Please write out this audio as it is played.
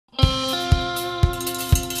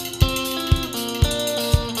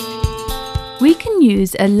We can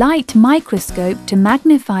use a light microscope to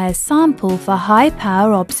magnify a sample for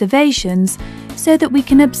high-power observations so that we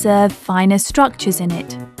can observe finer structures in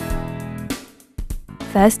it.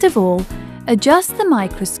 First of all, adjust the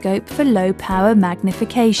microscope for low-power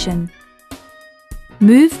magnification.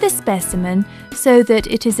 Move the specimen so that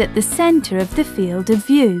it is at the center of the field of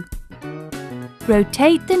view.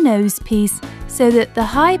 Rotate the nose piece so that the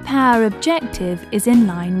high-power objective is in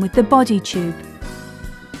line with the body tube.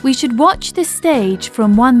 We should watch the stage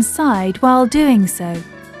from one side while doing so.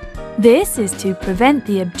 This is to prevent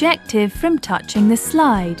the objective from touching the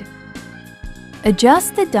slide.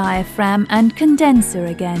 Adjust the diaphragm and condenser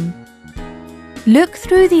again. Look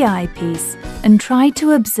through the eyepiece and try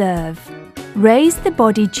to observe. Raise the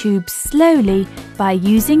body tube slowly by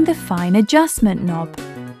using the fine adjustment knob.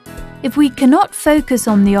 If we cannot focus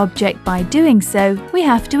on the object by doing so, we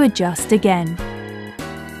have to adjust again.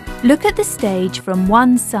 Look at the stage from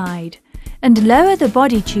one side and lower the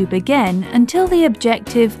body tube again until the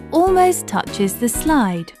objective almost touches the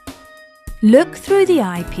slide. Look through the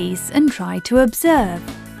eyepiece and try to observe.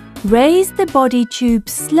 Raise the body tube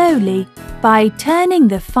slowly by turning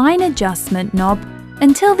the fine adjustment knob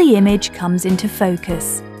until the image comes into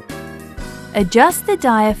focus. Adjust the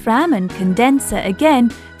diaphragm and condenser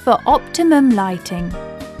again for optimum lighting.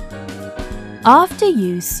 After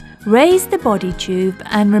use, raise the body tube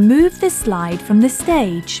and remove the slide from the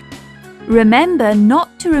stage. Remember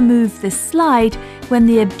not to remove the slide when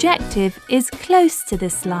the objective is close to the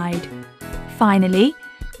slide. Finally,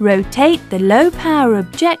 rotate the low-power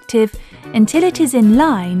objective until it is in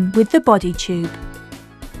line with the body tube.